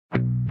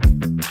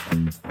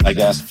I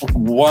guess.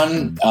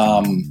 One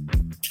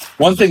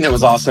thing that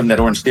was awesome that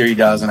Orange Theory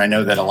does, and I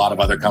know that a lot of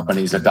other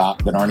companies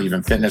adopt that aren't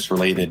even fitness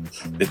related,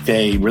 that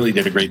they really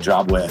did a great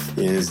job with,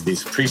 is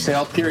this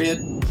pre-sale period.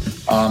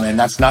 And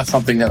that's not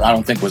something that I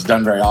don't think was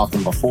done very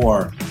often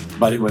before,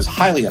 but it was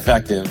highly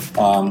effective,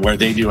 where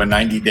they do a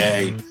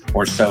 90-day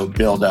or so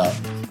build up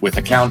with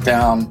a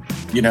countdown,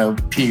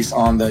 piece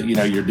on the,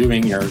 you're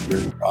doing your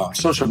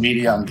social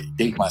media. I'm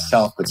dating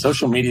myself, but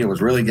social media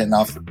was really getting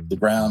off the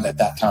ground at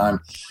that time.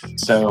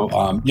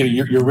 So,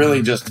 you're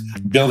really just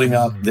building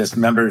up this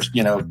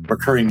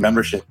recurring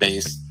membership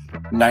base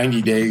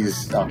 90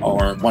 days or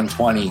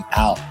 120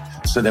 out,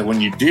 so that when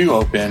you do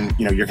open,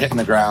 you're hitting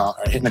the ground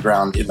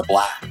in the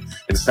black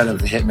instead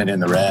of hitting it in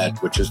the red,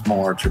 which is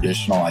more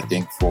traditional, I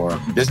think, for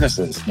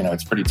businesses.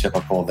 It's pretty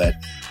typical that,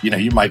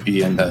 you might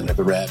be in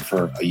the red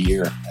for a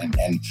year.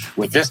 And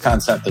with this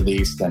concept, at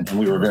least, and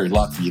we were very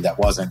lucky, that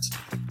wasn't,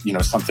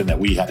 something that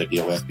we had to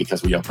deal with,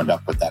 because we opened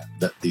up with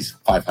these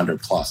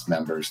 500 plus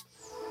members.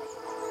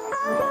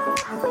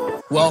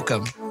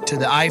 Welcome to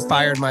the I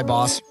Fired My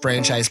Boss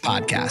franchise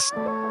podcast.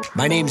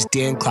 My name's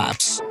Dan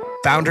Claps,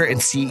 founder and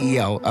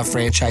CEO of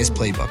Franchise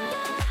Playbook,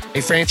 a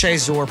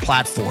franchisor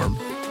platform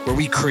where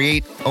we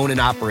create, own, and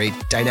operate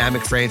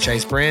dynamic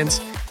franchise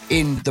brands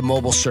in the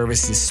mobile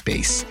services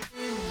space.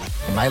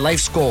 And my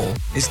life's goal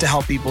is to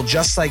help people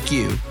just like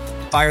you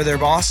fire their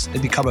boss and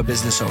become a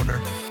business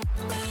owner.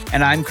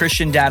 And I'm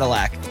Christian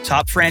Dadulak,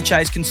 top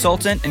franchise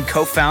consultant and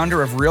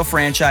co-founder of Real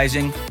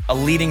Franchising, a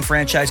leading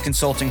franchise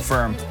consulting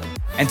firm.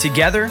 And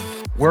together,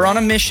 we're on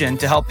a mission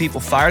to help people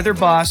fire their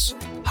boss,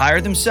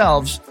 hire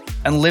themselves,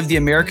 and live the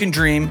American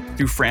dream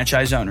through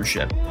franchise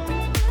ownership.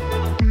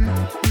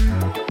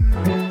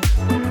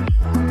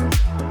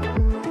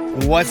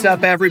 What's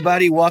up,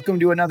 everybody? Welcome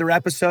to another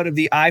episode of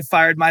the I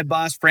Fired My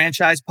Boss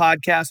franchise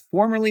podcast,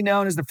 formerly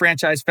known as the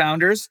Franchise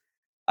Founders.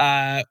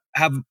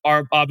 Have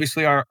our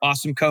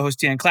awesome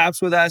co-host Dan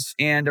Claps with us,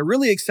 and a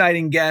really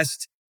exciting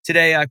guest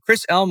today,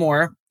 Chris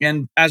Elmore.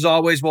 And as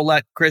always, we'll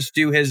let Chris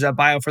do his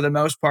bio for the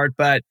most part,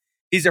 but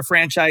he's a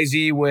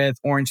franchisee with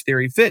Orange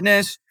Theory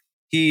Fitness.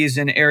 He's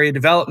an area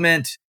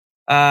development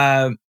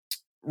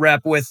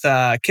rep with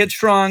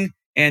KidStrong,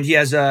 and he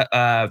has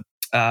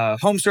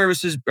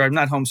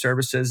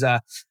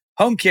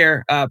home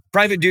care,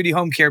 private duty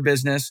home care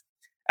business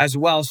as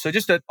well. So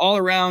just an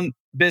all-around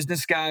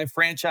business guy,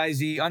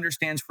 franchisee,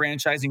 understands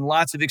franchising,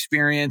 lots of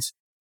experience.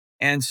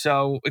 And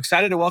so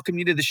excited to welcome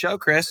you to the show,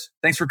 Chris.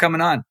 Thanks for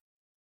coming on.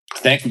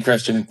 Thank you,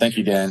 Christian. Thank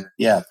you, Dan.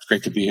 Yeah, it's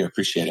great to be here.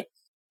 Appreciate it.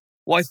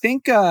 Well, I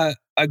think a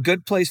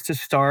good place to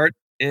start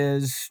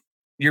is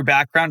your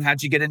background.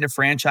 How'd you get into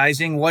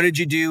franchising? What did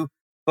you do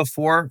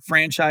before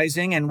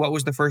franchising? And what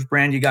was the first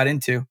brand you got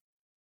into?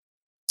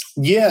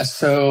 Yeah,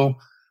 so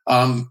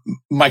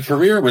my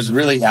career was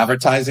really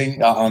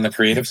advertising on the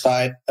creative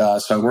side.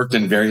 So I worked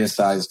in various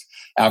sized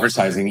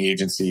advertising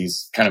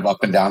agencies kind of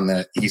up and down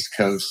the East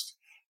Coast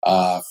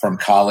from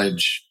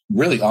college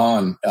really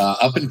on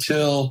up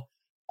until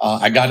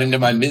I got into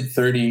my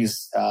mid-30s,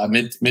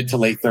 mid to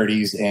late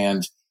 30s.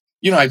 And,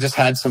 I just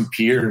had some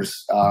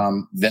peers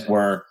that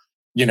were,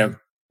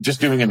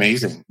 just doing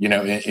amazing,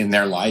 in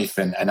their life.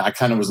 And I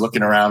kind of was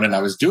looking around and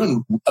I was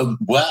doing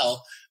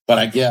well. But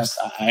I guess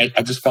I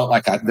just felt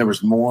like there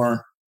was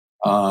more,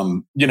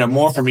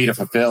 more for me to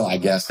fulfill, I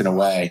guess, in a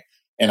way.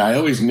 And I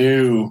always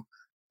knew,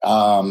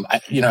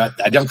 I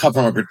don't come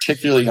from a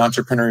particularly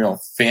entrepreneurial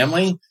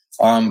family,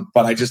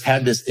 but I just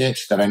had this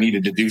itch that I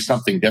needed to do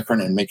something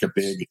different and make a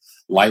big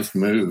life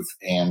move.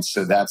 And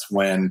so that's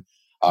when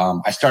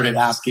I started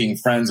asking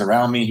friends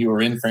around me who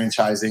were in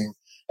franchising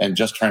and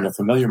just trying to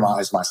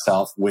familiarize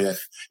myself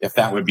with if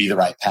that would be the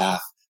right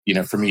path,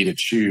 for me to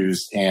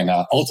choose. And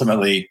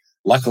ultimately,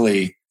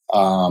 luckily,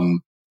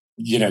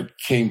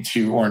 came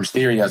to Orange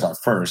Theory as our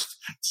first.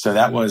 So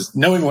that was,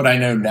 knowing what I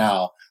know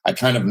now, I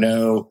kind of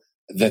know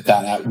that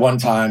at one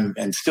time,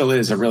 and still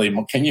is, a really,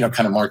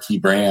 kind of marquee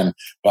brand.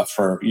 But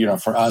for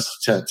us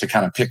to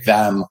kind of pick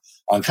them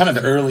on kind of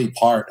the early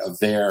part of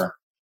their,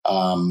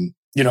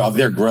 of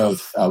their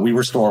growth, we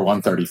were store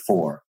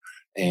 134.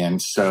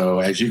 And so,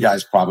 as you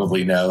guys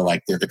probably know,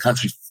 like the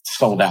country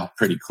sold out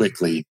pretty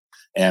quickly.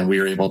 And we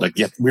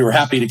were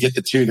happy to get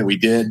the two that we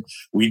did.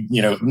 We,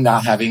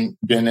 not having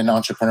been an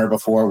entrepreneur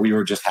before, we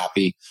were just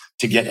happy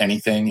to get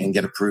anything and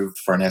get approved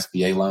for an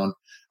SBA loan,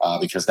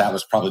 because that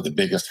was probably the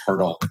biggest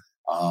hurdle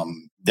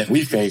that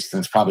we faced. And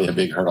it's probably a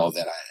big hurdle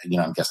that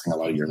I'm guessing a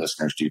lot of your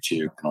listeners do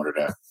too, in order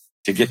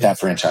to get that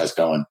franchise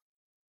going.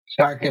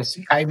 Marcus,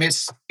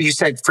 you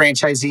said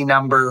franchisee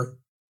number?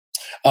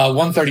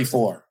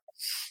 134.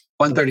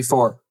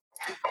 134.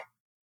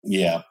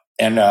 Yeah.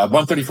 And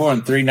 134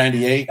 and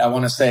 398, I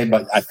want to say,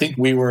 but I think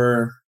we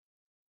were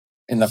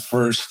in the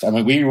first.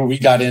 We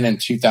got in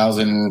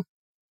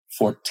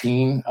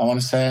 2014, I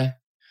want to say.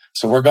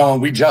 So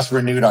we just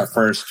renewed our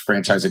first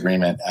franchise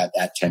agreement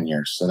at 10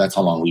 years. So that's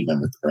how long we've been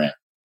with the brand.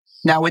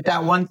 Now, with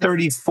that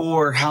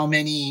 134, how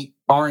many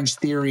Orange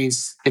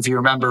Theories, if you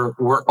remember,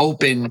 were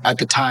open at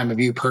the time of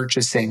you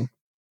purchasing?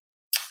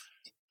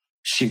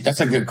 Shoot, that's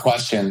a good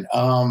question.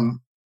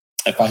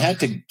 If I had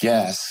to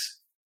guess,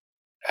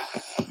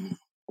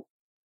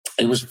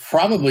 It was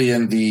probably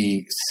in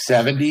the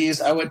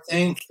 70s, I would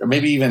think, or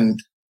maybe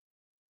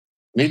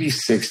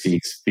 60s,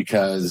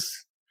 because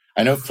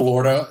I know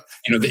Florida,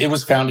 it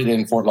was founded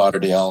in Fort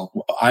Lauderdale.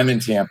 I'm in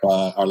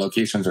Tampa. Our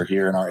locations are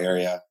here in our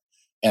area.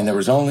 And there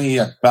was only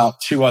about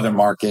two or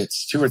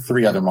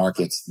three other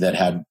markets that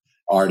had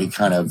already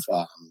kind of,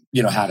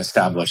 had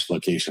established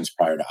locations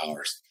prior to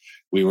ours.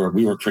 We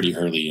were pretty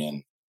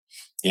early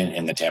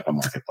in the Tampa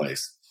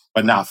marketplace,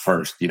 but not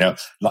first. And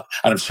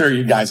I'm sure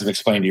you guys have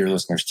explained to your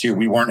listeners too,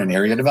 we weren't an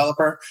area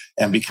developer.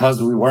 And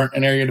because we weren't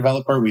an area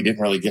developer, we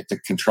didn't really get to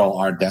control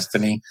our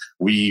destiny.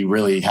 We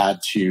really had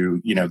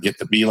to, get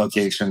the B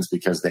locations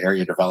because the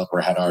area developer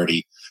had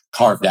already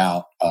carved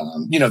out,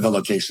 the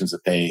locations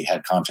that they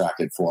had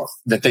contracted for,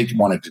 that they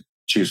wanted to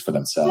choose for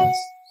themselves.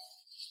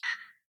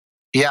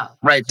 Yeah,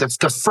 right. The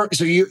first,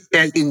 so you,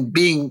 in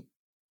being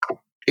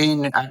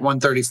in at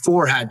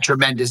 134 has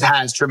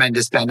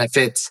tremendous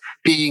benefits.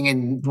 Being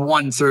in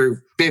 1 through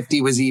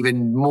 50 was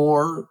even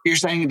more. You're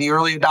saying the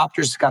early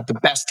adopters got the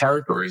best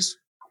territories?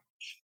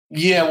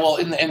 Yeah, well,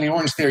 in the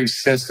Orange Theory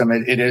system,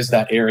 it is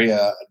that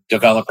area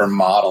developer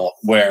model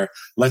where,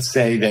 let's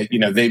say that,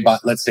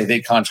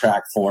 they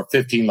contract for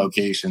 15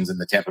 locations in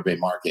the Tampa Bay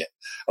market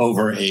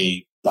over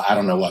a,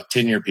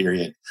 10-year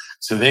period.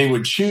 So they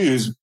would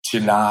choose to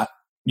not,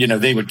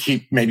 they would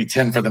keep maybe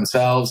 10 for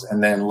themselves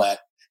and then let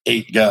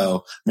 8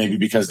 go, maybe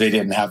because they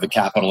didn't have the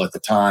capital at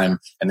the time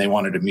and they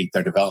wanted to meet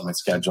their development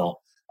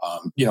schedule,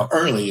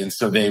 early. And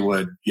so they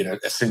would,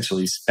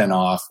 essentially spin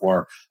off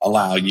or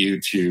allow you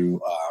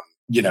to,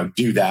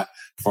 do that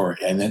for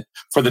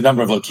the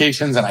number of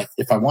locations. And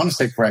if I want to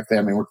say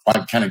correctly, we're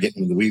probably kind of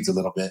getting into the weeds a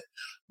little bit,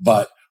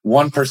 but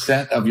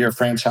 1% of your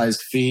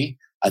franchise fee,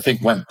 I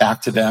think, went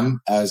back to them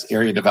as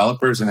area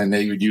developers. And then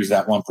they would use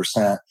that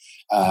 1%.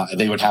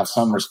 They would have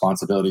some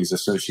responsibilities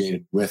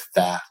associated with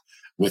that,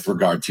 with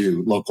regard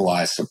to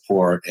localized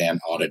support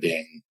and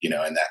auditing, and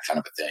that kind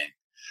of a thing.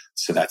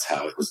 So that's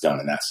how it was done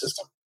in that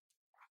system.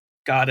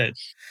 Got it.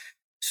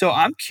 So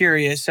I'm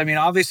curious.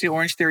 Obviously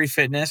Orange Theory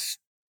Fitness,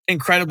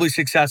 incredibly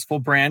successful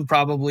brand,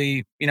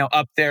 probably,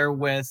 up there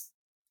with,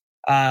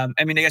 I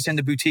guess in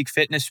the boutique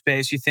fitness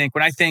space,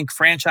 when I think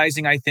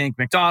franchising, I think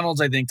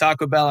McDonald's, I think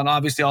Taco Bell, and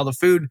obviously all the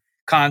food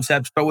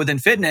concepts. But within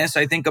fitness,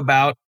 I think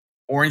about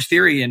Orange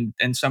Theory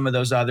and some of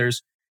those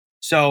others.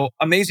 So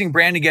amazing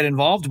brand to get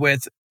involved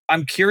with.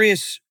 I'm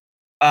curious,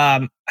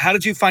 how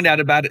did you find out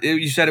about it?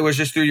 You said it was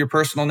just through your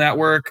personal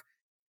network.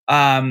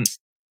 And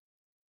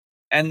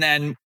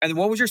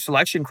what was your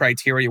selection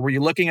criteria? Were you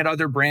looking at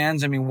other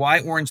brands?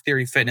 Why Orange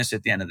Theory Fitness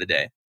at the end of the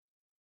day?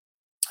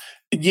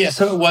 Yeah,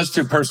 so it was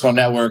through personal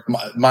network.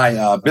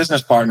 My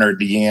business partner,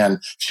 Deanne,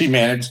 she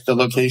managed the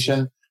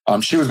location.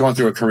 She was going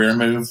through a career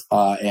move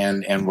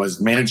and was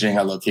managing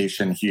a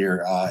location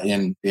here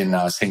in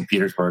St.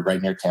 Petersburg,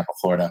 right near Tampa,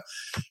 Florida.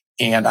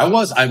 And I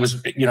was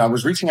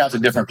reaching out to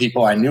different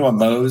people. I knew a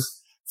Moe's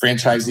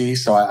franchisee,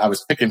 so I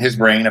was picking his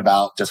brain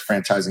about just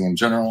franchising in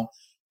general.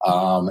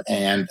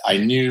 And I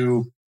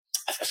knew,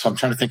 so I'm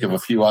trying to think of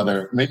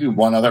maybe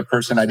one other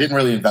person. I didn't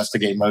really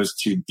investigate Moe's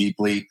too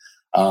deeply.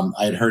 I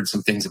had heard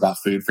some things about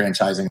food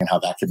franchising and how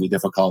that could be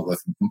difficult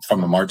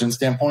from a margin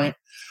standpoint.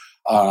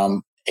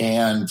 So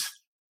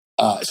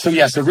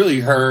really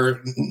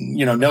her,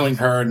 knowing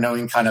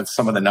kind of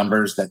some of the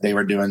numbers that they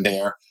were doing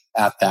there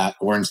at that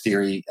Orange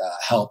Theory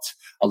helped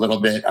a little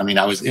bit.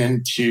 I was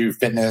into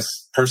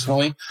fitness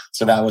personally,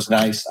 so that was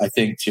nice, I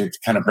think, to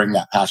kind of bring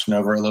that passion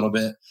over a little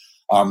bit.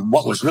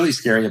 What was really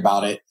scary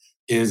about it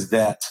is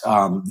that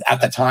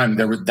at the time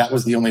that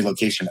was the only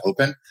location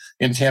open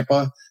in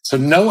Tampa, so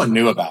no one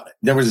knew about it.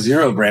 There was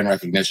zero brand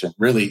recognition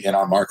really in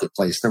our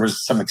marketplace. There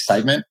was some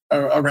excitement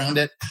around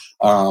it,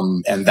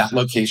 and that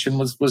location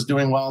was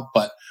doing well.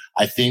 But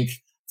I think,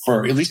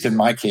 for at least in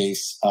my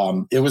case,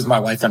 it was my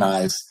wife and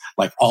I's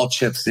all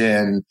chips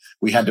in.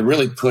 We had to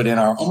really put in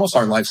almost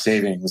our life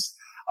savings.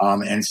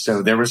 And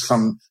so there were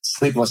some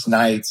sleepless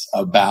nights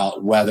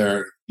about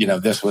whether,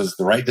 this was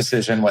the right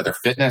decision, whether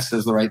fitness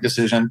is the right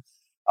decision,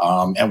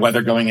 and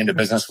whether going into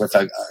business with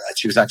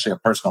she was actually a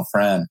personal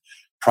friend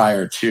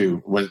prior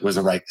to was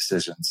the right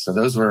decision. So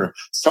those were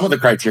some of the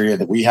criteria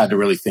that we had to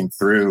really think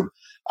through,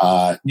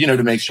 to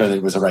make sure that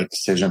it was the right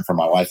decision for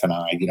my wife and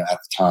I, at the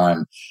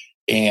time.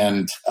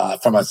 And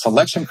from a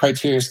selection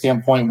criteria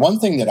standpoint, one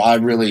thing that I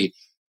really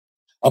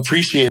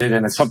appreciated,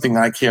 and it's something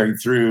I carried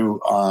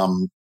through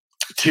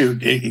to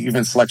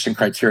even selection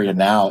criteria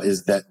now,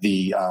 is that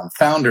the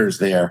founders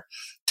there,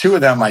 2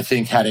 of them, I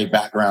think, had a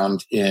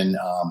background in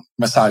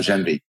massage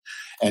envy.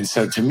 And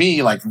so to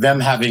me, them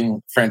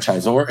having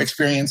franchisor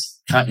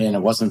experience, and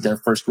it wasn't their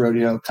first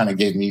rodeo, kind of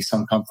gave me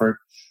some comfort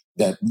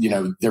that,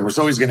 there was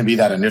always going to be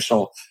that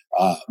initial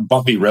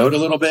bumpy road a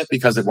little bit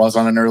because it was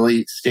on an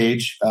early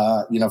stage,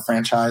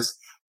 franchise.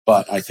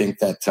 But I think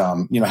that,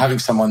 having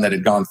someone that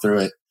had gone through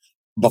it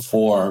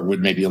before would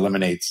maybe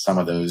eliminate some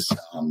of those,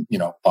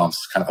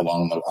 bumps kind of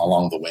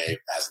along the way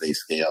as they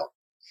scale.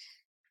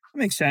 That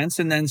makes sense.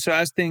 And then, so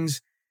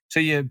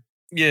you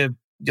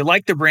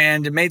like the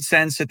brand. It made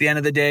sense at the end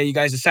of the day. You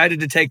guys decided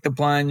to take the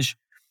plunge.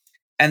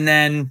 And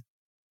then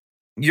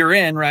you're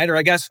in, right? Or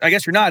I guess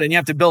you're not, and you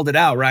have to build it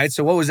out, right?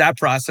 So what was that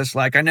process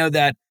like? I know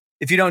that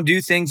if you don't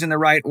do things in the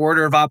right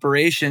order of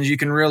operations, you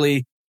can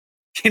really,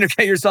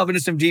 get yourself into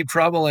some deep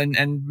trouble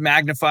and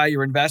magnify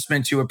your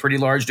investment to a pretty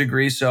large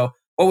degree. So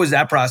what was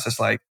that process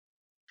like?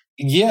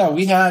 Yeah,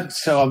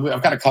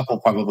 I've got a couple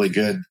probably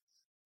good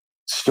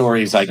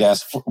stories, I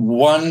guess.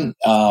 One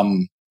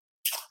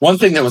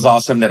thing that was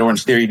awesome that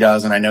Orange Theory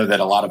does, and I know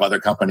that a lot of other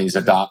companies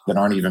adopt that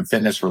aren't even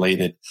fitness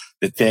related,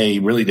 that they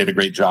really did a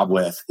great job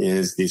with,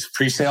 is this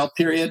pre-sale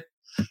period.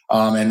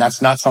 And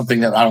that's not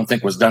something that I don't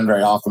think was done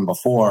very often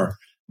before,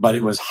 but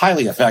it was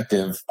highly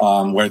effective,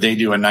 where they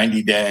do a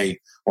 90-day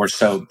or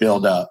so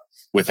build up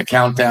with a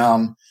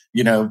countdown,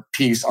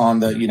 piece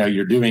on the,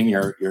 you're doing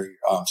your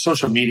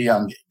social media.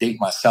 I'm dating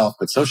myself,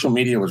 but social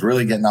media was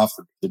really getting off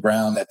the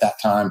ground at that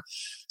time.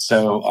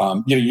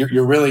 So,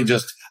 you're really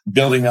just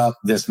building up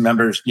this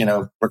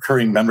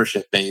recurring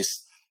membership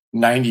base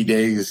 90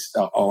 days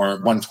or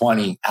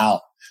 120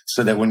 out,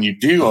 so that when you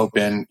do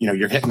open,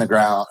 you're hitting the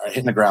ground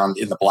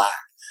in the black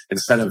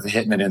instead of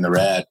hitting it in the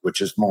red,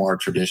 which is more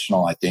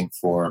traditional, I think,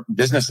 for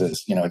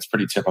businesses. It's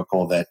pretty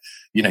typical that,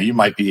 you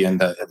might be in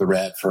the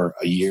red for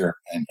a year.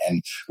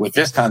 And with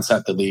this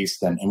concept, at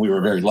least, and we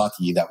were very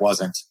lucky, that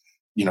wasn't,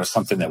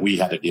 something that we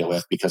had to deal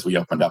with, because we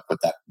opened up with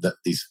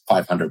these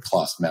 500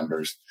 plus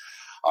members.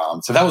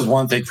 So that was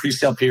one thing.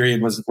 Pre-sale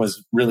period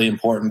was really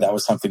important. That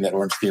was something that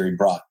Orange Theory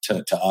brought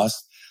to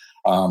us.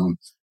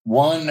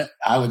 One,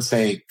 I would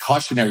say,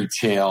 cautionary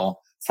tale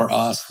for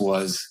us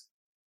was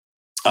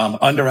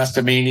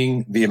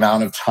underestimating the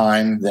amount of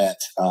time that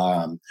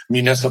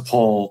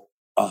municipal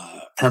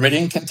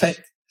permitting can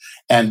take.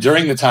 And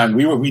during the time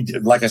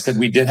like I said,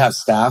 we did have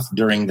staff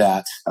during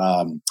that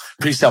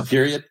pre-sale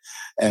period.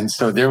 And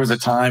so there was a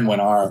time when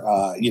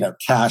our,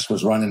 cash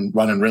was running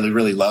really,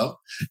 really low.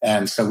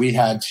 And so we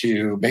had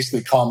to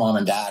basically call mom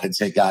and dad and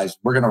say, guys,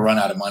 we're going to run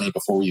out of money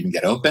before we even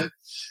get open.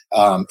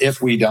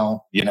 If we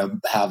don't,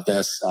 have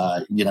this,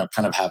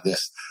 have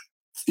this,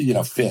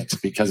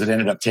 fixed, because it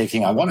ended up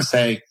taking, I want to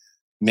say,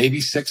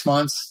 maybe 6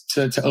 months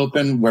to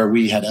open, where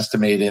we had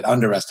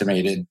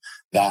underestimated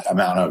that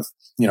amount of,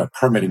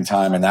 permitting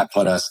time. And that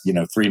put us,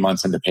 3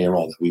 months into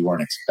payroll that we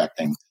weren't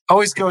expecting.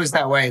 Always goes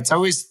that way. It's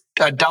always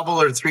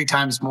double or 3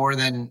 times more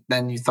than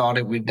you thought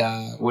it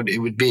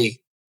would be.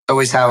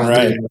 Always how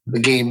the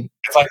game.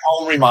 It's like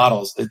home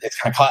remodels.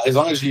 It's going to cost, as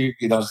long as you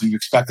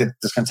expect it,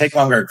 it's going to take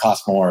longer. It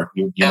costs more.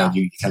 You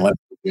can live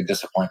with your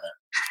disappointment.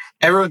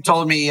 Everyone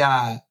told me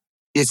the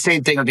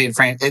same thing would be in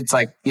France. It's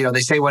like, they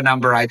say what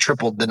number, I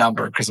tripled the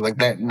number, because like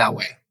that, no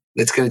way.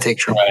 It's going to take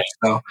triple. Right.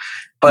 So,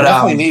 but you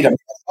definitely need them.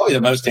 Probably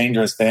the most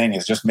dangerous thing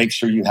is just make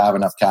sure you have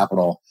enough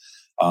capital,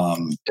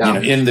 in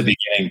the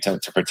beginning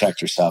to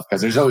protect yourself,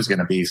 because there's always going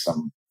to be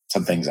some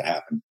things that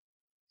happen.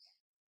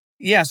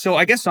 Yeah. So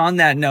I guess on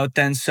that note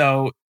then,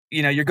 so,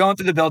 you're going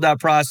through the build out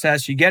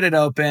process, you get it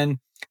open.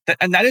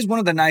 And that is one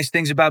of the nice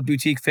things about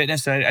boutique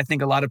fitness that I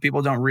think a lot of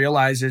people don't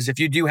realize, is if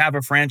you do have a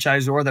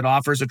franchisor that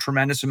offers a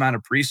tremendous amount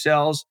of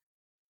pre-sales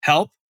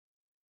help,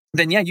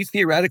 then yeah, you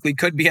theoretically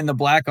could be in the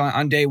black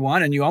on day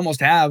one, and you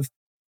almost have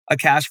a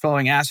cash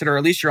flowing asset, or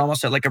at least you're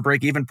almost at like a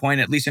break even point,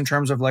 at least in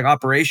terms of like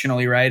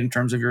operationally, right? In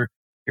terms of your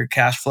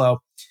cash flow.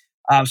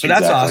 So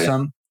that's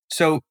awesome.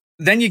 So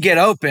then you get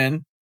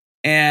open,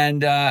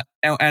 and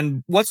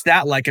what's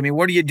that like? I mean,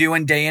 what are you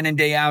doing day in and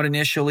day out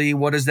initially?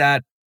 What does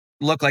that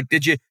look like?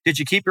 Did you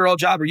keep your old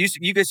job, or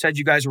you guys said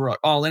you guys were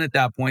all in at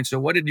that point? So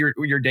what did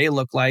your day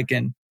look like?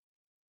 And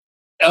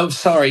oh,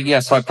 sorry. Yeah.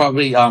 So I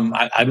probably,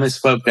 I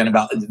misspoke then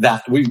about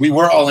that. We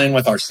were all in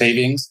with our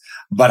savings,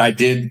 but I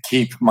did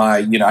keep my,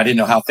 I didn't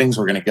know how things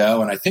were going to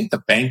go. And I think the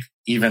bank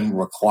even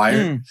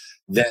required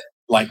that,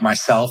 like,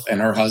 myself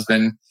and her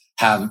husband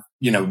have,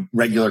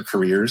 regular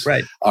careers.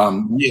 Right.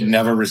 We had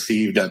never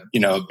received a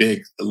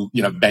big,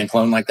 bank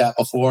loan like that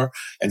before.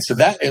 And so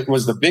it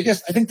was the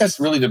biggest, I think that's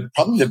really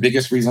probably the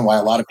biggest reason why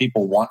a lot of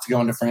people want to go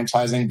into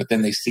franchising, but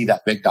then they see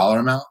that big dollar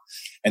amount.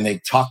 And they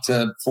talk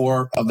to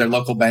 4 of their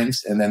local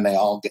banks, and then they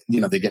all get,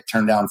 they get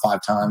turned down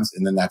 5 times,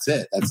 and then that's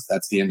it.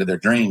 That's the end of their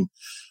dream.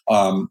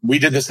 We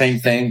did the same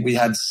thing. We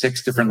had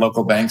 6 different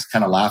local banks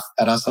kind of laugh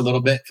at us a little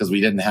bit, because we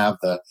didn't have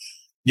the,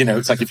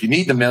 it's like, if you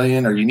need the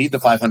million or you need the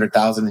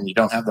 500,000 and you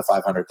don't have the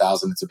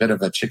 500,000, it's a bit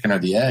of a chicken or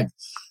the egg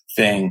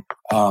thing.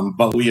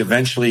 But we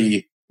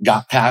eventually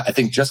got past, I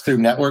think, just through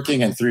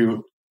networking and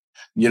through,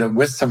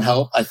 with some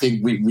help. I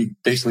think we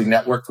basically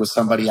networked with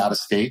somebody out of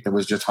state that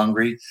was just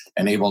hungry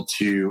and able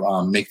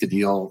to make the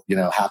deal,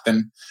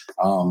 happen.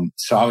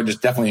 So I would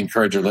just definitely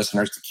encourage your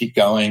listeners to keep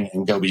going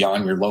and go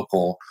beyond your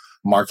local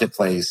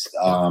marketplace,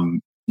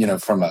 from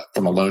a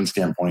loan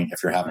standpoint,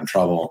 if you're having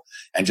trouble,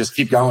 and just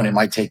keep going. It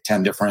might take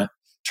 10 different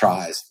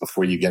tries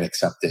before you get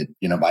accepted,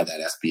 by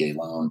that SBA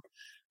loan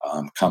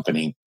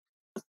company.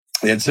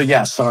 And so,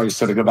 yeah, sorry.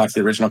 So to go back to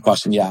the original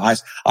question, yeah,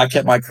 I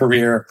kept my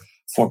career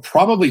for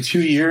probably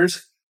 2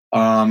 years.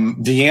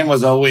 Deanne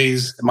was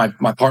always, my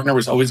partner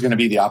was always going to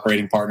be the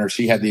operating partner.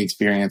 She had the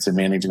experience in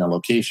managing a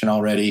location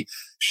already.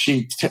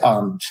 She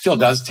still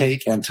does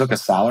take and took a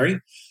salary.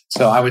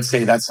 So I would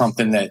say that's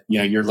something that,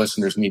 your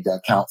listeners need to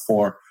account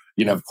for.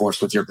 of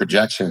course, with your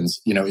projections,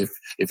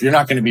 if you're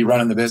not going to be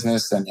running the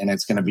business and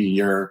it's going to be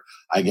your,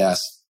 I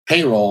guess,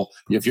 payroll,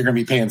 if you're going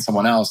to be paying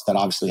someone else, that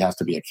obviously has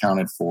to be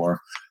accounted for,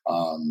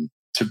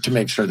 to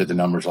make sure that the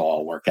numbers will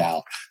all work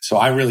out. So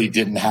I really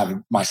didn't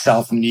have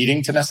myself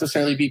needing to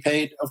necessarily be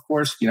paid, of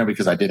course,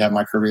 because I did have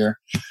my career.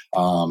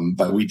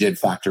 But we did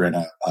factor in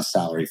a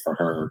salary for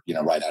her,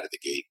 right out of the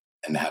gate,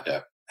 and had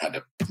to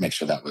make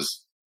sure that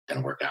was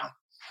going to work out.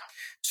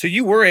 So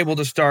you were able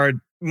to start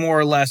more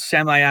or less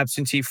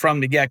semi-absentee from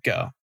the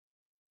get-go.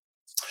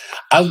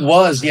 I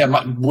was,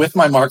 yeah. With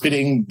my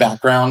marketing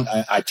background,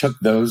 I took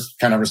those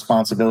kind of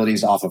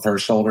responsibilities off of her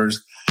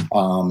shoulders.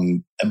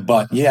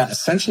 But yeah,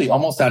 essentially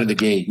almost out of the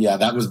gate. Yeah,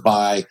 that was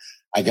by,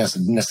 I guess,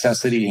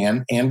 necessity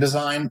and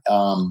design,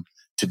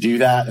 to do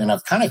that. And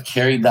I've kind of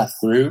carried that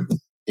through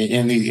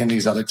in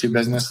these other two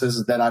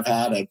businesses that I've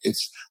had.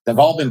 They've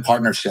all been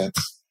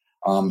partnerships,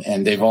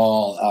 and they've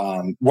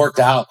all, worked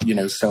out,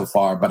 so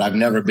far, but I've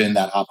never been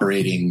that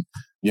operating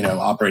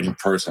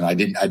person. I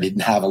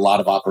didn't have a lot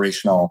of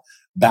operational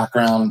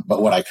background,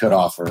 but what I could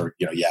offer,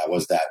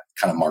 was that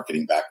kind of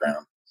marketing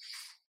background.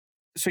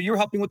 So you're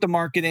helping with the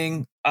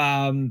marketing.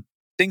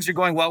 Things are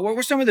going well. What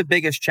were some of the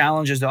biggest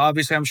challenges, though?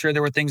 Obviously, I'm sure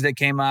there were things that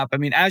came up. I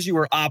mean, as you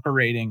were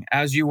operating,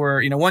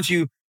 once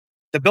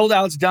the build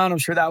out's done, I'm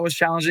sure that was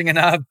challenging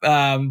enough,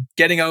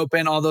 getting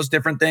open, all those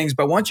different things.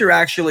 But once you're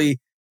actually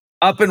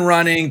up and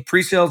running,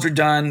 pre-sales are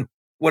done,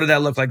 what did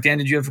that look like? Dan,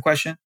 did you have a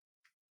question?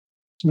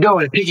 No,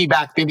 to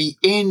piggyback maybe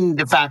in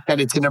the fact that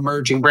it's an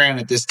emerging brand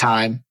at this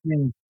time.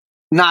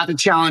 Not the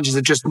challenges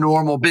of just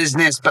normal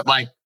business, but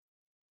like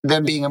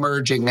them being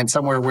emerging and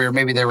somewhere where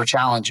maybe there were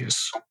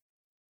challenges.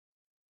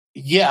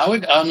 Yeah,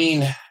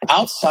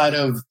 outside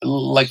of,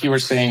 like you were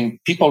saying,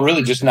 people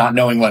really just not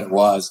knowing what it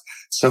was.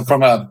 So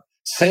from a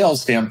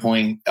sales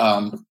standpoint,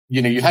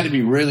 you had to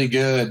be really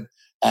good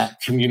at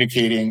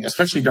communicating,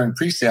 especially during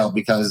pre-sale,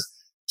 because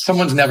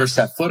someone's never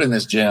set foot in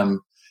this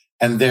gym,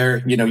 and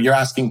you're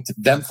asking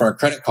them for a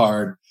credit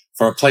card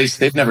for a place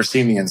they've never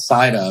seen the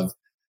inside of.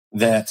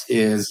 That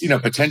is,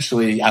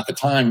 potentially at the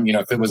time,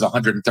 if it was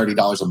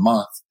 $130 a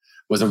month,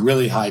 was a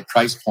really high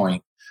price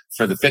point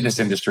for the fitness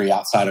industry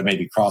outside of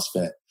maybe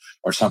CrossFit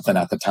or something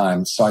at the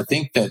time. So I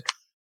think that,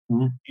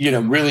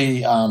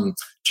 really,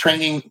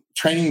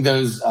 training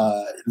those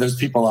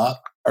people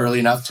up early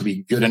enough to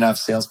be good enough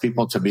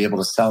salespeople to be able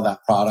to sell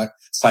that product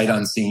sight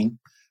unseen,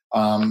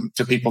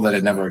 to people that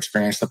had never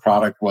experienced the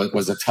product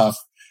was a tough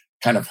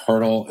kind of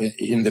hurdle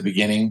in the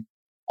beginning.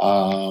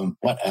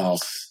 What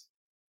else?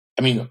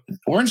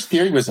 Orange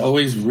Theory was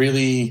always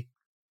really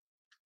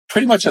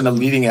pretty much on the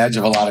leading edge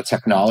of a lot of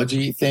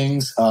technology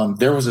things.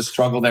 There was a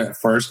struggle there at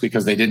first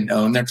because they didn't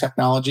own their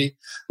technology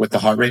with the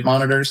heart rate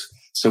monitors.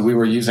 So we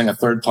were using a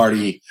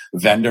third-party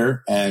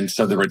vendor. And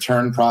so the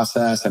return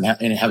process and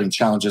having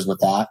challenges with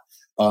that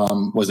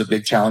was a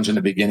big challenge in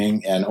the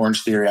beginning. And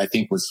Orange Theory, I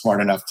think, was smart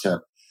enough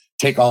to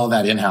take all of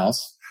that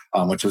in-house,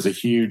 which was a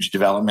huge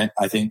development,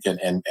 I think,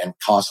 and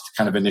cost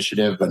kind of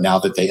initiative. But now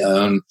that they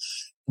own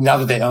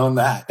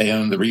that, they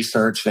own the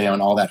research, they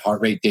own all that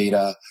heart rate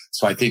data.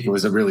 So I think it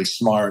was a really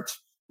smart,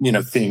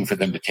 thing for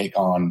them to take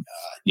on,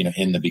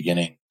 in the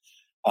beginning.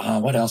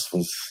 What else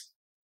was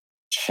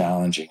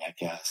challenging, I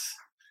guess?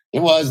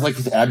 It was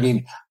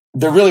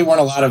there really weren't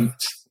a lot of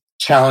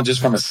challenges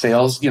from a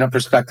sales,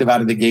 perspective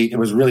out of the gate. It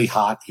was really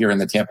hot here in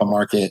the Tampa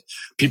market.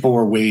 People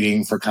were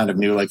waiting for kind of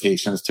new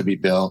locations to be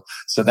built.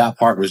 So that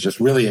part was just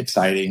really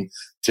exciting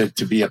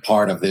to be a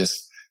part of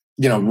this,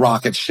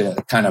 rocket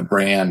ship kind of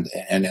brand,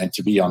 and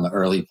to be on the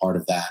early part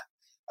of that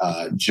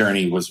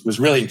journey was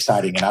really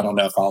exciting. And I don't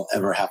know if I'll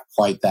ever have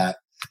quite that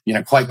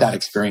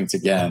experience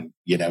again,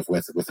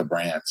 with a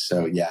brand.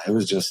 So yeah, it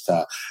was just,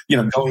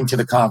 going to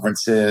the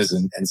conferences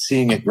and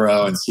seeing it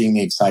grow and seeing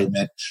the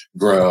excitement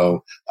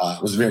grow,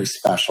 was very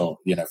special,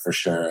 for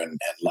sure. And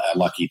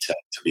lucky to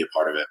be a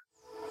part of it.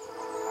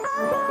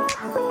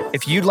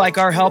 If you'd like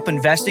our help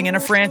investing in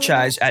a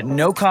franchise at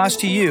no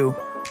cost to you,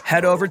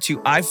 head over to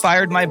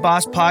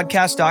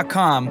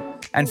ifiredmybosspodcast.com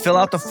and fill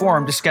out the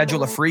form to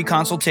schedule a free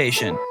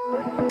consultation.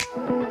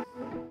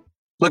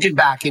 Looking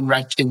back in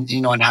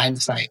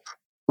hindsight,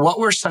 what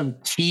were some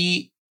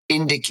key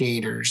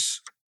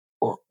indicators,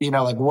 or,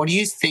 what do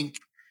you think,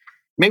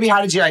 maybe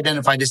how did you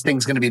identify this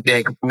thing's going to be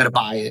big, I'm going to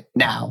buy it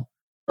now?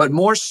 But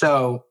more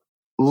so,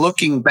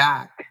 looking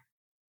back,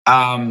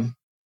 why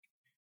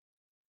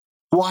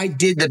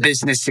did the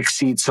business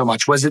succeed so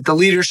much? Was it the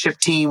leadership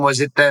team? Was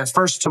it the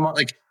first to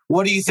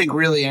what do you think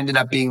really ended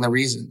up being the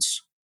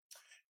reasons?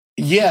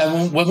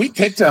 Yeah, when we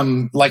picked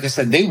them, like I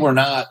said, they were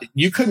not,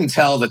 you couldn't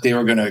tell that they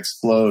were going to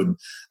explode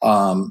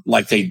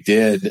like they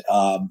did.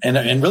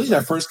 And really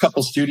their first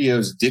couple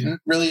studios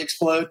didn't really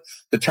explode.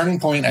 The turning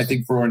point, I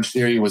think, for Orange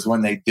Theory was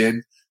when they did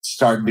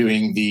start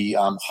doing the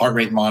heart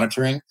rate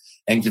monitoring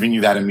and giving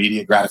you that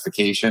immediate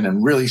gratification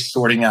and really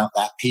sorting out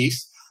that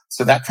piece.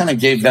 So that kind of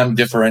gave them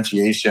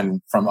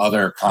differentiation from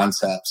other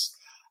concepts,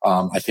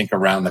 I think,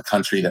 around the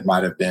country that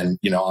might have been,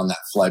 on that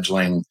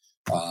fledgling,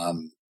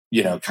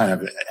 kind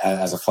of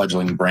as a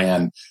fledgling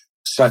brand.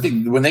 So I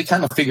think when they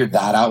kind of figured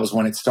that out was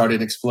when it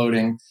started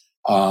exploding.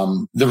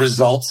 The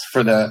results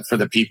for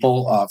the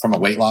people, from a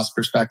weight loss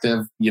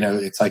perspective,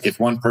 it's like if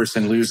one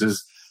person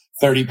loses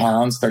 30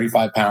 pounds,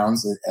 35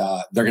 pounds,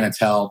 they're going to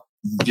tell,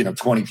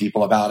 20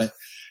 people about it.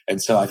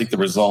 And so I think the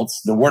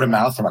results, the word of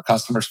mouth from a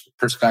customer's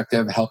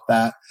perspective helped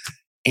that.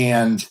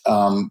 And,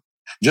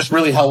 just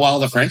really how well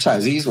the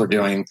franchisees were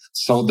doing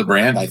sold the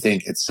brand, I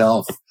think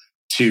itself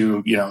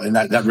to, and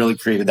that really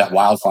created that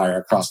wildfire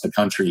across the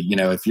country.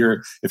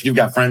 If you've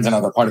got friends in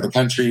another part of the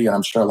country, and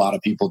I'm sure a lot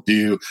of people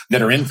do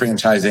that are in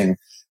franchising,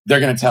 they're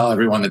going to tell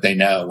everyone that they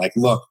know, like,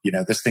 look,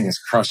 this thing is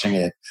crushing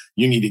it.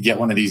 You need to get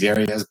one of these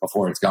areas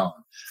before it's gone,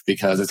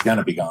 because it's going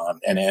to be gone.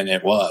 And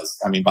it was.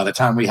 I mean, by the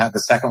time we had the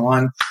second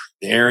one,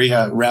 the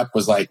area rep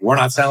was like, we're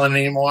not selling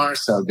anymore.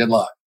 So good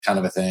luck, kind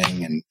of a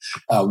thing. And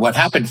what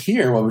happened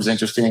here, what was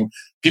interesting,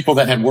 people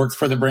that had worked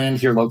for the brand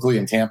here locally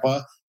in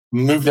Tampa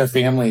moved their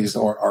families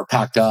or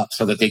packed up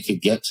so that they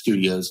could get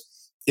studios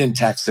in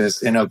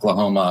Texas, in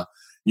Oklahoma,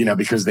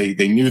 because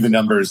they knew the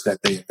numbers that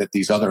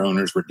these other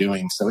owners were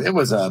doing. So it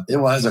was a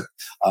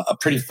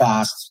pretty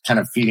fast kind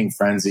of feeding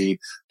frenzy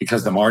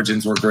because the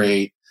margins were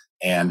great.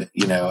 And,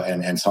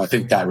 and so I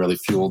think that really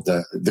fueled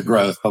the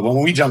growth. But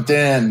when we jumped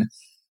in,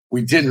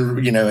 we didn't,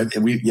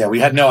 we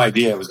had no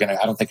idea it was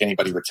I don't think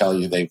anybody would tell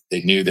you they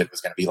knew that it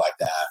was going to be like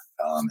that.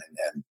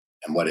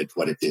 And what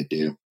it did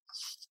do.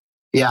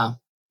 Yeah.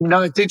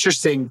 No, it's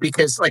interesting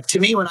because, like, to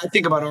me, when I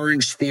think about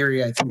Orange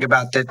Theory, I think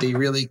about that they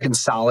really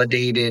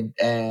consolidated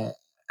a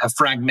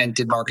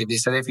fragmented market. They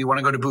said, if you want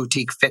to go to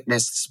boutique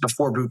fitness,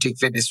 before boutique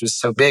fitness was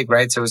so big,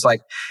 right? So it was like,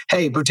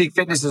 hey, boutique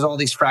fitness is all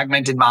these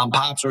fragmented mom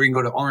pops, or you can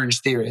go to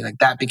Orange Theory. Like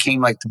that became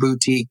like the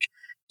boutique,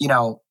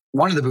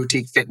 one of the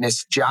boutique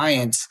fitness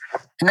giants.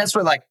 And that's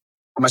what like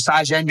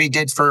Massage Envy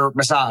did for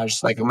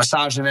massage, like a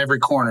massage in every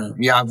corner.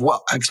 You have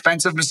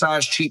expensive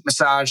massage, cheap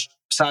massage,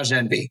 Massage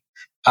Envy.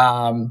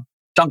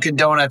 Dunkin'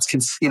 Donuts,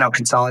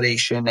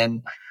 consolidation.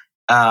 And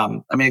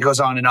it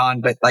goes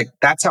on, but like,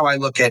 that's how I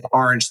look at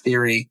Orange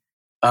Theory.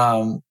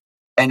 And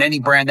any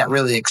brand that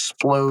really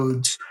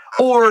explodes,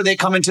 or they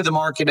come into the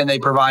market and they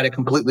provide a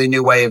completely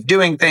new way of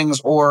doing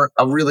things, or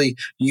a really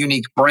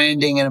unique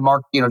branding and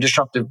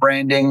disruptive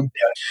branding.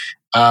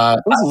 There's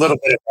a little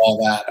bit of all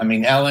that. I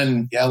mean,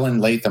 Ellen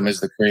Latham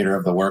is the creator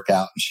of the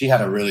workout. She had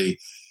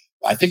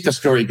I think the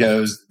story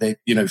goes that,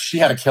 she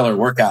had a killer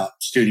workout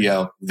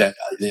studio that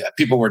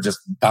people were just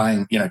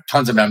buying,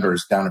 tons of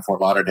members down in Fort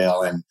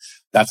Lauderdale. And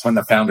that's when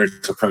the founders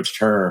approached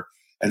her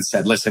and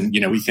said, listen,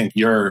 we think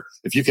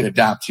if you could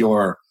adapt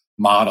your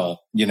model,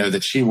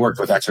 that she worked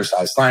with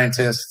exercise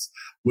scientists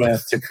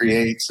to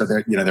create. So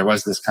there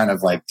was this kind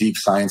of like deep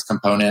science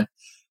component,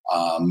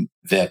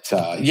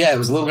 it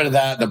was a little bit of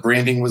that. The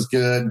branding was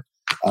good.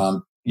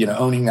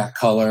 Owning that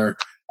color.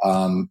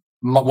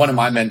 One of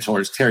my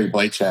mentors, Terry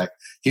Blachek,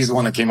 he's the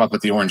one that came up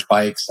with the orange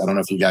bikes. I don't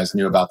know if you guys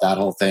knew about that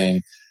whole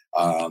thing.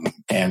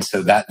 And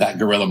so that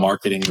guerrilla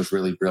marketing was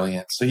really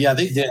brilliant. So yeah,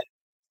 they did.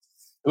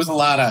 It was a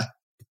lot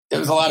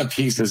of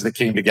pieces that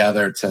came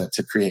together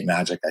to create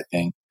magic. I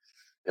think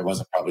it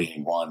wasn't probably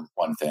any one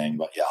thing,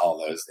 but yeah, all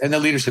those. And the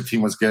leadership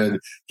team was good.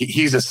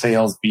 He's a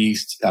sales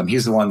beast.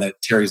 Terry's the one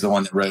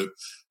that wrote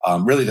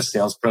really the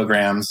sales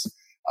programs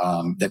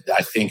that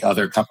I think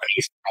other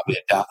companies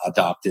probably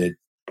adopted.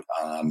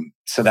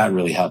 So that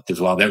really helped as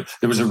well. There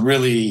was a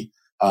really,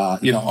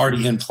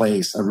 already in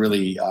place, a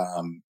really,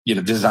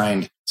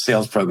 designed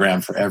sales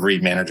program for every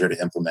manager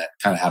to implement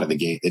kind of out of the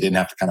gate. They didn't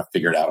have to kind of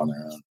figure it out on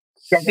their own.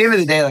 Yeah, at the end of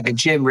the day, like a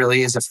gym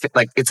really is it's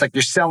like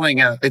you're selling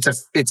it's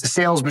a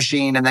sales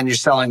machine, and then you're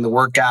selling the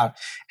workout,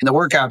 and the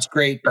workout's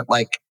great, but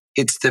like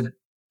it's the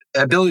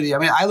ability. I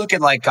mean, I look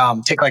at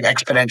take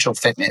Exponential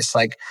Fitness.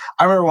 Like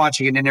I remember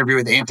watching an interview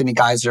with Anthony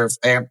Geyser of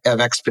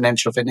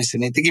Exponential Fitness,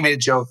 and I think he made a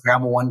joke,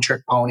 I'm a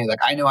one-trick pony. Like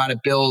I know how to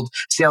build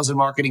sales and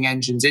marketing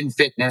engines in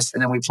fitness,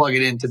 and then we plug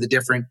it into the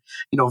different,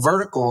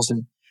 verticals.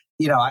 And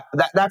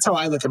that's how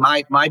I look at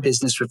my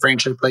business with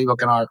Franchise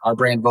Playbook and our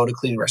brand Voda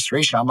Clean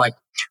Restoration. I'm like,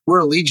 we're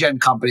a lead gen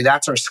company.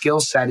 That's our skill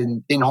set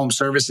in home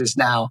services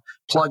now.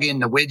 Plug in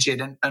the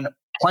widget and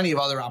plenty of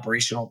other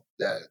operational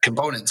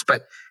components,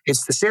 but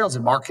it's the sales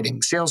and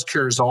marketing. Sales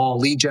cures all.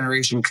 Lead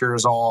generation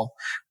cures all.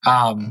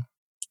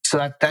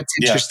 So that's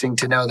interesting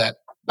to know that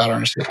about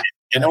Orange Theory.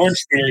 And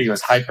Orange Theory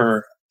was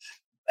hyper.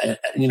 I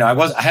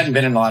hadn't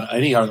been in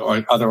any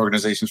other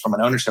organizations from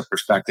an ownership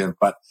perspective,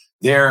 but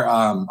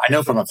I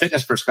know from a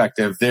fitness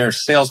perspective, their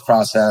sales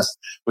process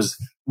was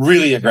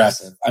really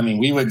aggressive. I mean,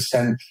 we would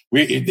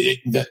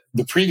the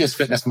previous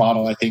fitness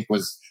model, I think,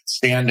 was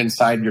stand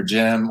inside your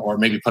gym or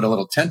maybe put a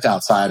little tent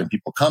outside and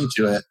people come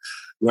to it.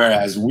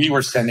 Whereas we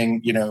were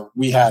sending,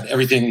 we had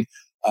everything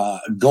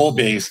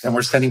goal-based, and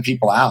we're sending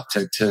people out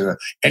to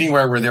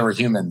anywhere where there were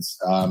humans,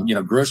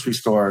 grocery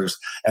stores,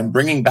 and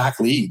bringing back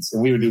leads.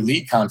 And we would do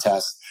lead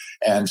contests.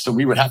 And so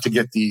we would have to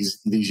get these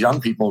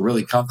young people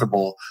really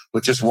comfortable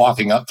with just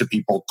walking up to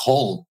people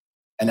cold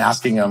and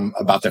asking them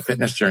about their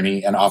fitness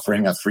journey and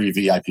offering a free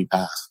VIP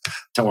pass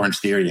to Orange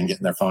Theory and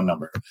getting their phone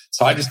number.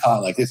 So I just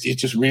thought it's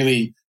just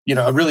really,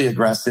 a really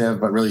aggressive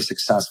but really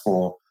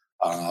successful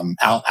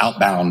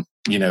outbound,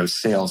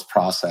 sales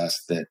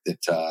process that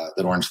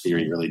Orange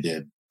Theory really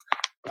did.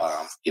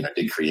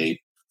 did create.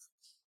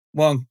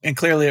 Well, and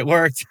clearly it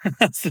worked.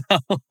 So.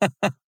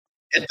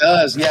 It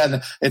does.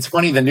 Yeah. It's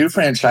funny. The new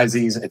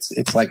franchisees,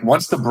 it's like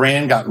once the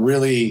brand got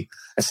really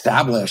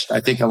established,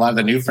 I think a lot of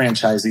the new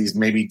franchisees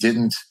maybe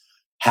didn't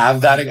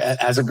have that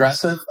as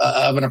aggressive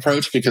of an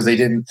approach because they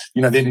didn't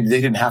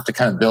have to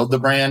kind of build the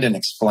brand and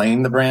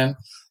explain the brand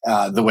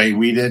the way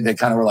we did. They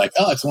kind of were like,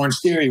 oh, it's Orange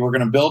Theory. We're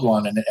going to build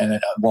one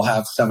and we'll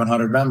have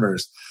 700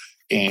 members.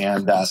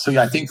 And so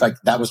I think like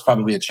that was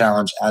probably a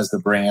challenge as the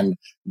brand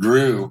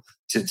grew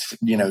to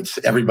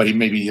everybody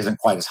maybe isn't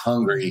quite as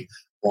hungry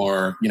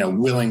or,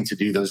 willing to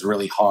do those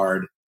really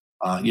hard,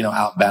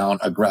 outbound,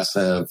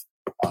 aggressive,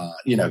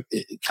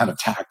 kind of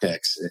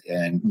tactics.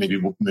 And maybe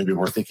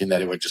we're thinking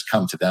that it would just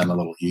come to them a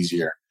little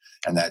easier.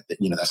 And that,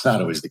 that's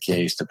not always the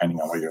case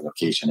depending on where your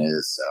location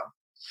is. So.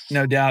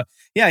 No doubt.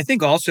 Yeah. I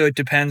think also it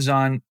depends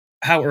on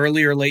how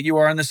early or late you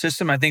are in the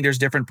system. I think there's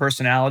different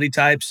personality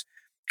types.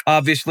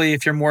 Obviously,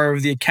 if you're more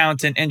of the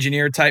accountant,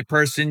 engineer type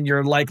person,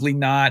 you're likely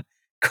not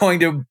going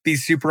to be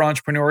super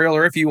entrepreneurial.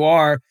 Or if you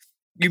are,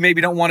 you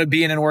maybe don't want to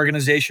be in an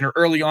organization or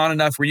early on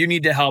enough where you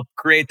need to help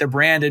create the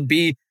brand and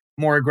be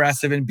more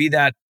aggressive and be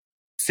that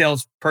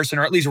salesperson,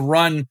 or at least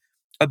run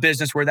a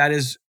business where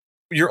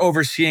you're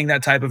overseeing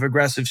that type of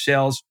aggressive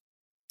sales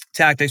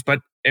tactics,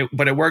 but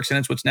it works and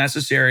it's what's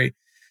necessary.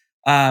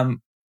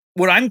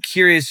 What I'm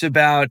curious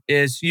about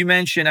is you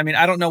mentioned, I mean,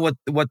 I don't know what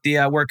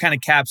the where it kind of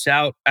caps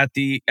out at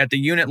the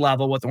unit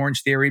level with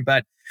Orange Theory,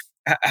 but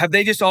have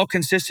they just all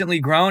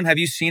consistently grown? Have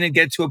you seen it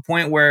get to a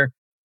point where,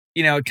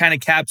 it kind of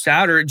caps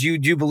out, or do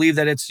you believe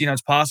that it's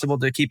possible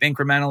to keep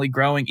incrementally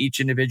growing each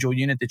individual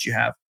unit that you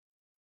have?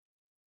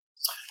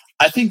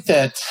 I think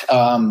that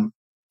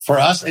for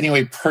us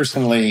anyway,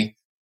 personally,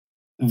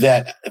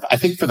 that I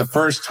think for the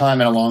first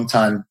time in a long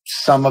time,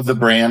 some of the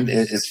brand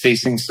is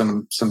facing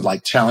some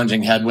like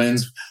challenging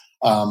headwinds.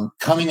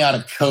 Coming out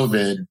of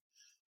COVID,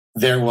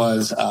 there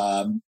was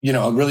a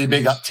really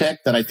big uptick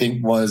that I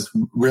think was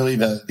really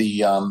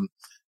the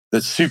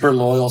super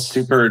loyal,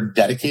 super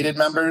dedicated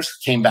members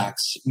came back,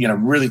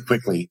 really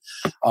quickly.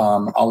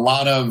 A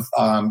lot of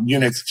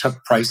units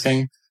took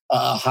pricing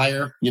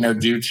higher,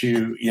 due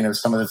to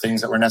some of the things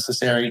that were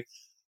necessary.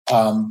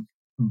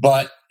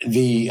 But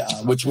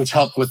which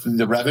helped with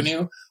the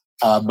revenue.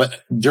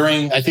 But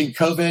during, I think,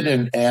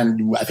 COVID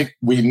and I think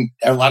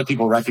a lot of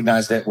people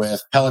recognized it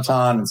with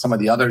Peloton and some of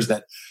the others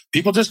that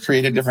people just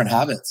created different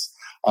habits,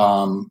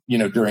 during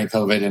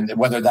COVID and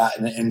whether that,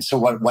 and so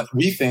what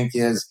we think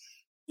is,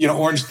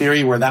 Orange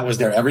Theory, where that was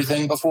their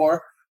everything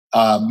before,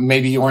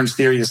 maybe Orange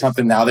Theory is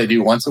something now they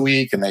do once a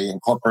week and they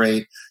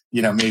incorporate,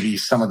 maybe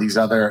some of these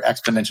other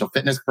exponential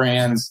fitness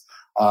brands.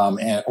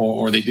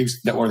 Or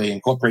they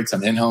incorporate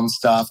some in-home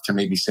stuff to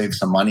maybe save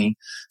some money.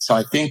 So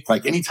I think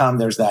like anytime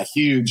there's that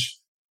huge,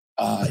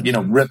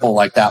 ripple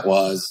like that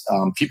was,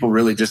 people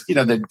really just,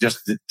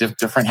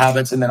 different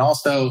habits. And then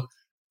also,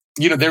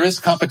 there is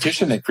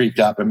competition that creeped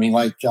up. I mean,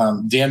 like,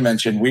 Dan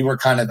mentioned, we were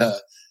kind of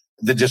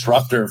the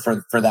disruptor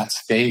for that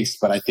space.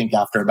 But I think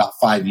after about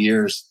 5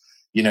 years,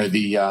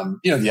 the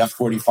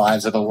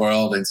F45s of the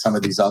world and some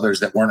of these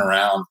others that weren't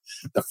around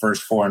the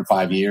first 4 and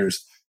 5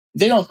 years,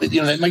 they don't,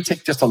 they might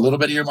take just a little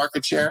bit of your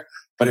market share,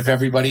 but if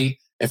everybody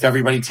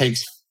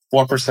takes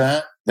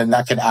 4%, then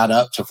that could add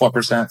up to 4%,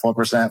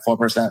 4%,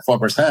 4%,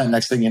 4%.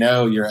 Next thing you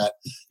know, you're at,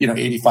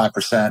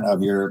 85%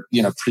 of your,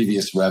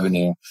 previous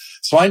revenue.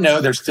 So I know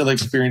they're still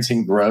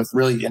experiencing growth.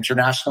 Really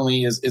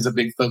internationally is a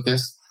big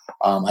focus.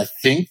 I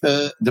think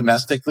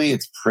domestically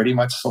it's pretty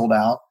much sold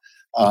out.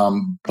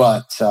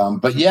 But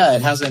yeah,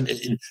 it hasn't,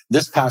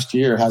 this past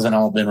year hasn't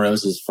all been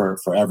roses for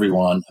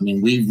everyone. I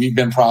mean, we've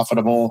been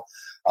profitable.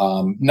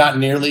 Not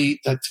nearly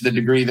to the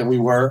degree that we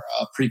were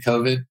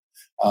pre-COVID,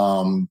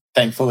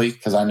 thankfully,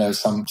 because I know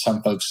some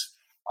folks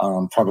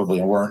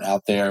probably weren't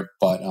out there.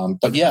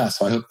 But yeah,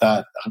 so I hope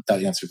that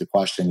answered the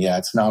question. Yeah,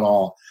 it's not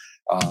all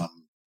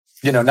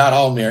not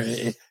all mere.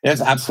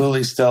 It's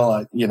absolutely still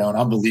an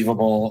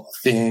unbelievable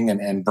thing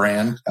and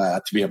brand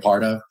to be a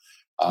part of.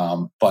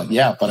 But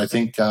I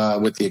think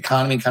with the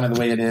economy kind of the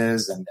way it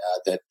is, and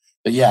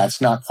but yeah, it's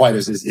not quite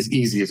as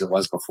easy as it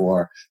was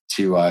before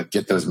to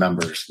get those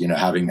members,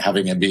 having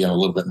it being a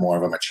little bit more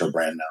of a mature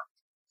brand now.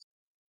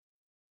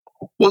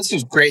 Well, this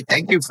is great.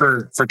 Thank you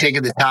for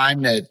taking the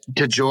time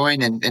to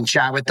join and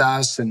chat with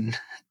us and,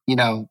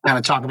 kind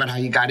of talk about how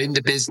you got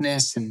into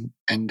business and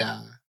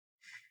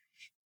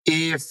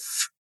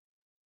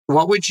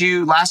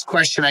last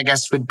question, I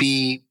guess, would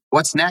be,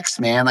 what's next,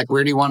 man? Like,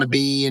 where do you want to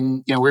be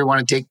and, where you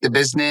want to take the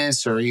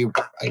business? Or are you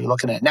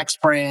looking at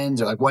next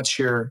brands, or like, what's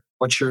your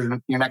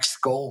next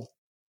goal?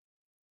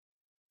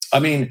 I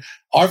mean,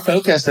 our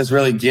focus is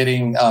really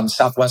getting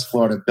Southwest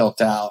Florida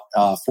built out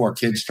for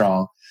Kids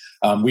Strong.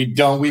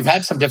 We've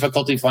had some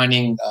difficulty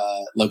finding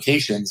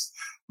locations,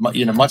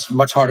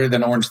 much harder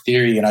than Orange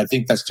Theory, and I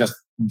think that's just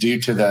due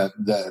to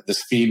the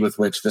speed with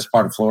which this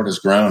part of Florida has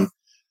grown.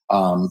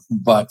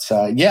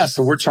 So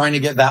we're trying to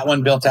get that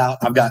one built out.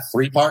 I've got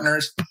 3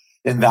 partners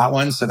in that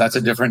one, so that's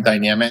a different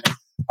dynamic.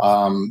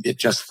 It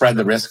just spread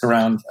the risk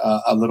around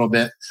a little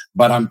bit,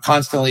 but I'm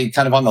constantly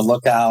kind of on the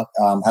lookout.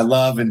 I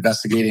love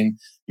investigating,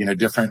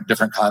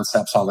 different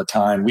concepts all the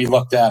time. We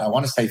looked at, I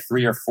want to say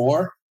 3 or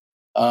 4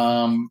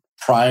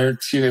 prior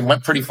to, it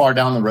went pretty far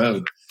down the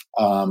road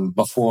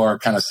before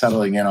kind of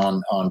settling in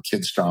on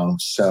KidStrong.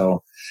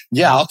 So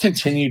yeah, I'll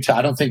continue to,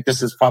 I don't think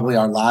this is probably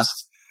our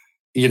last,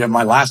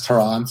 my last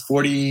hurrah. I'm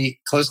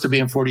close to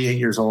being 48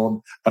 years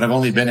old, but I've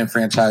only been in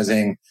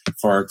franchising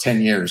for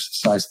 10 years.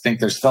 So I think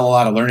there's still a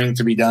lot of learning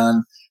to be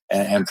done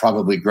and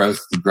probably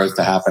growth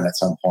to happen at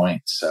some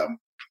point. So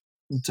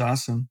that's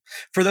awesome.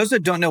 For those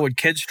that don't know what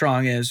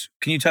KidStrong is,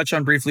 can you touch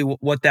on briefly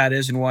what that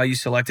is and why you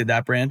selected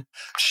that brand?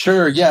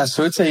 Sure. Yeah.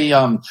 So it's a,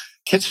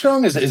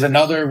 KidStrong is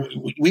another,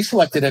 we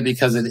selected it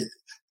because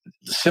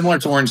similar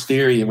to Orange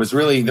Theory, there was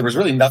really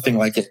nothing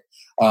like it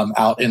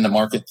out in the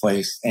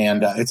marketplace.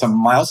 And it's a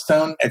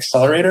milestone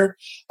accelerator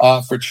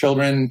for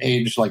children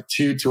aged like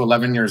 2 to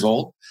 11 years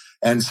old.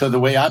 And so the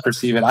way I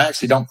perceive it, I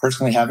actually don't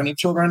personally have any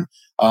children,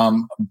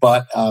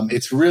 but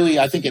it's really,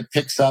 I think it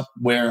picks up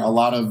where a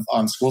lot of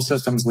school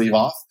systems leave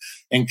off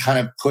and kind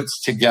of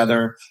puts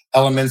together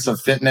elements of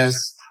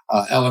fitness,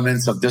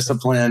 elements of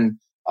discipline,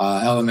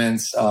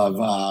 elements of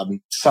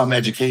some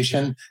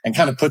education, and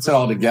kind of puts it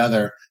all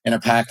together in a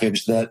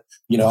package that,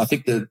 I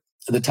think the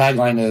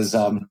tagline is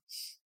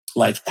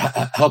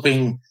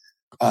helping,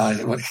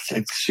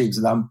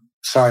 I'm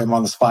sorry, I'm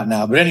on the spot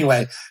now. But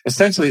anyway,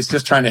 essentially it's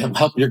just trying to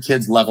help your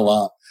kids level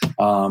up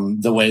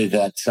the way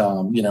that,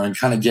 and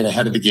kind of get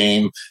ahead of the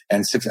game.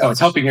 And it's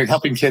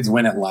helping kids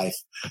win at life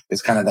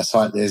is kind of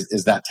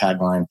is that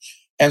tagline.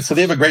 And so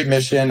they have a great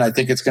mission. I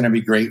think it's going to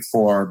be great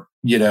for,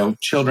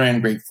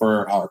 children, great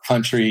for our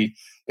country.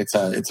 It's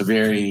a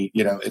very,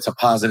 it's a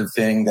positive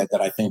thing that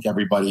I think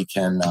everybody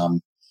can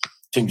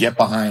get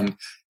behind.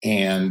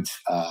 And,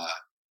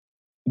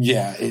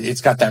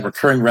 it's got that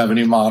recurring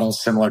revenue model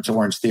similar to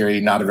Orange Theory,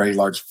 not a very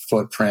large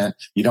footprint.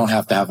 You don't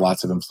have to have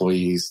lots of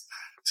employees.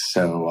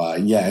 So,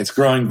 it's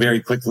growing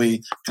very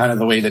quickly, kind of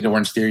the way that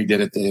Orange Theory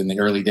did it in the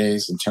early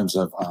days in terms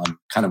of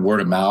kind of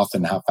word of mouth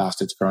and how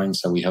fast it's growing.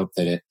 So we hope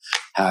that it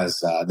has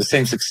the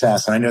same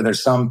success. And I know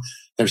there's some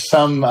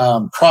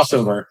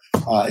crossover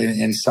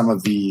in some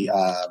of the,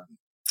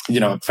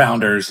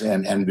 founders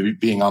and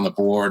being on the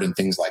board and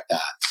things like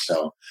that.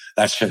 So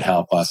that should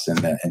help us in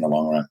the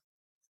long run.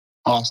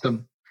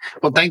 Awesome.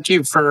 Well, thank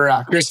you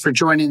Chris, for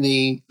joining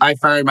the I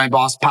Fired My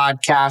Boss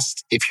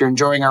podcast. If you're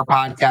enjoying our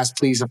podcast,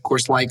 please, of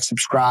course,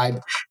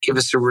 subscribe, give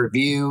us a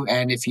review.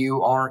 And if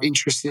you are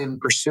interested in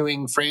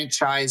pursuing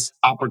franchise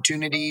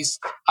opportunities,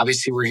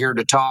 obviously we're here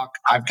to talk.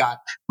 I've got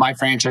my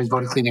franchise,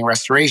 Votive Cleaning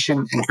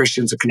Restoration, and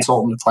Christian's a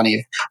consultant with plenty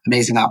of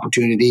amazing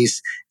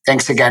opportunities.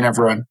 Thanks again,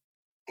 everyone.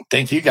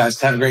 Thank you, guys.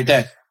 Have a great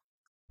day.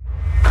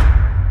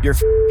 You're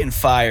f***ing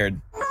fired.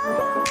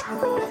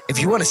 If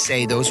you want to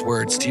say those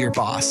words to your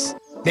boss,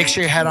 make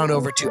sure you head on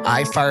over to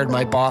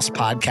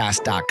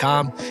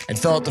ifiredmybosspodcast.com and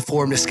fill out the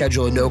form to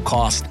schedule a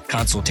no-cost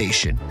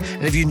consultation.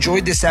 And if you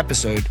enjoyed this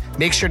episode,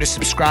 make sure to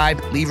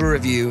subscribe, leave a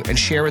review, and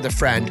share with a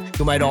friend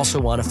who might also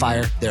want to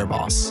fire their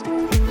boss.